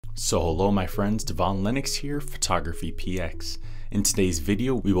So hello my friends, Devon Lennox here, Photography PX. In today's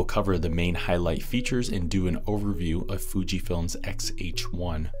video, we will cover the main highlight features and do an overview of Fujifilm's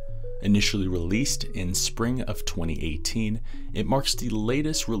X-H1. Initially released in spring of 2018, it marks the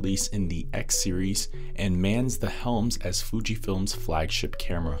latest release in the X series and mans the helms as Fujifilm's flagship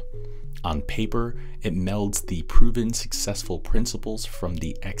camera. On paper, it melds the proven successful principles from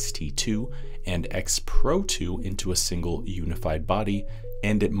the X-T2 and X Pro 2 into a single unified body,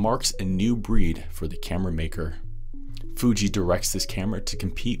 and it marks a new breed for the camera maker. Fuji directs this camera to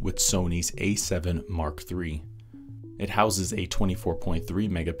compete with Sony's A7 Mark III. It houses a 24.3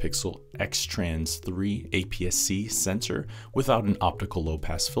 megapixel X-Trans 3 APS-C sensor without an optical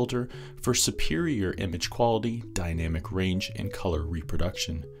low-pass filter for superior image quality, dynamic range, and color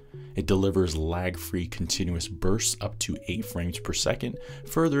reproduction. It delivers lag-free continuous bursts up to 8 frames per second,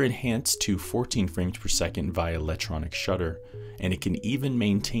 further enhanced to 14 frames per second via electronic shutter, and it can even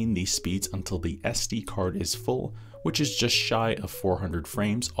maintain these speeds until the SD card is full, which is just shy of 400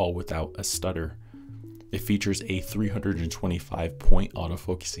 frames, all without a stutter. It features a 325-point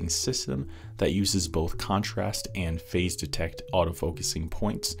autofocusing system that uses both contrast and phase detect autofocusing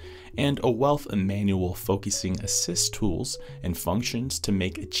points, and a wealth of manual focusing assist tools and functions to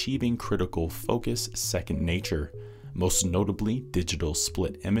make achieving critical focus second nature, most notably digital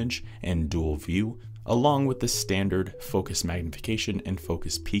split image and dual view, along with the standard focus magnification and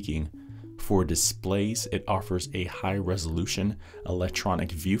focus peaking. For displays, it offers a high-resolution electronic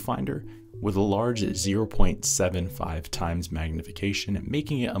viewfinder with a large 0.75 times magnification,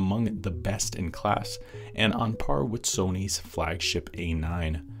 making it among the best in class and on par with Sony's flagship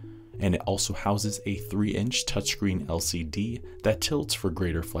A9. And it also houses a 3-inch touchscreen LCD that tilts for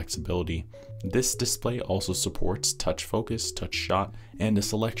greater flexibility. This display also supports touch focus, touch shot, and a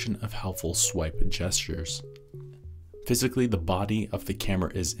selection of helpful swipe gestures. Physically, the body of the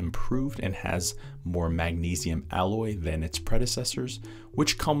camera is improved and has more magnesium alloy than its predecessors,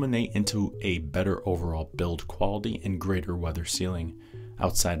 which culminate into a better overall build quality and greater weather sealing.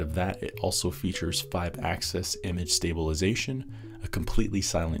 Outside of that, it also features 5-axis image stabilization, a completely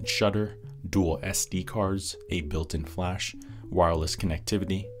silent shutter, dual SD cards, a built-in flash, wireless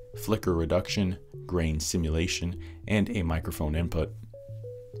connectivity, flicker reduction, grain simulation, and a microphone input.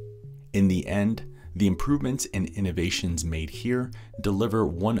 In the end, the improvements and innovations made here deliver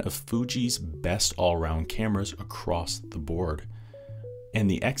one of Fuji's best all-around cameras across the board. And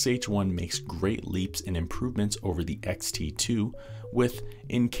the X-H1 makes great leaps and improvements over the X-T2 with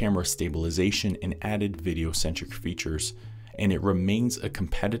in-camera stabilization and added video-centric features, and it remains a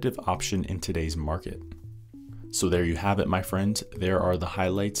competitive option in today's market. So there you have it, my friends. There are the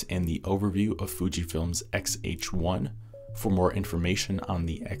highlights and the overview of Fujifilm's X-H1. For more information on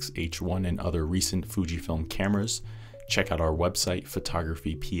the X-H1 and other recent Fujifilm cameras, check out our website,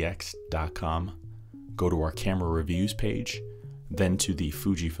 photographypx.com. Go to our camera reviews page, then to the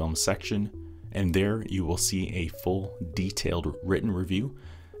Fujifilm section, and there you will see a full detailed written review,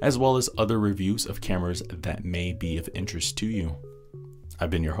 as well as other reviews of cameras that may be of interest to you.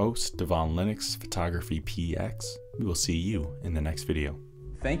 I've been your host, Devon Lennox, Photography PX. We will see you in the next video.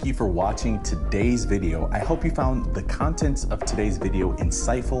 Thank you for watching today's video. I hope you found the contents of today's video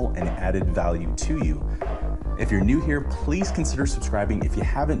insightful and added value to you. If you're new here, please consider subscribing if you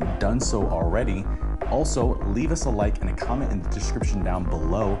haven't done so already. Also, leave us a like and a comment in the description down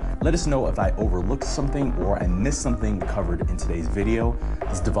below. Let us know if I overlooked something or I missed something covered in today's video.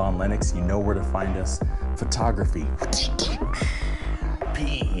 This is Devon Lennox. You know where to find us. Photography.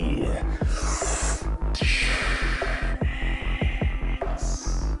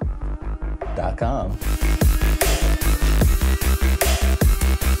 .com.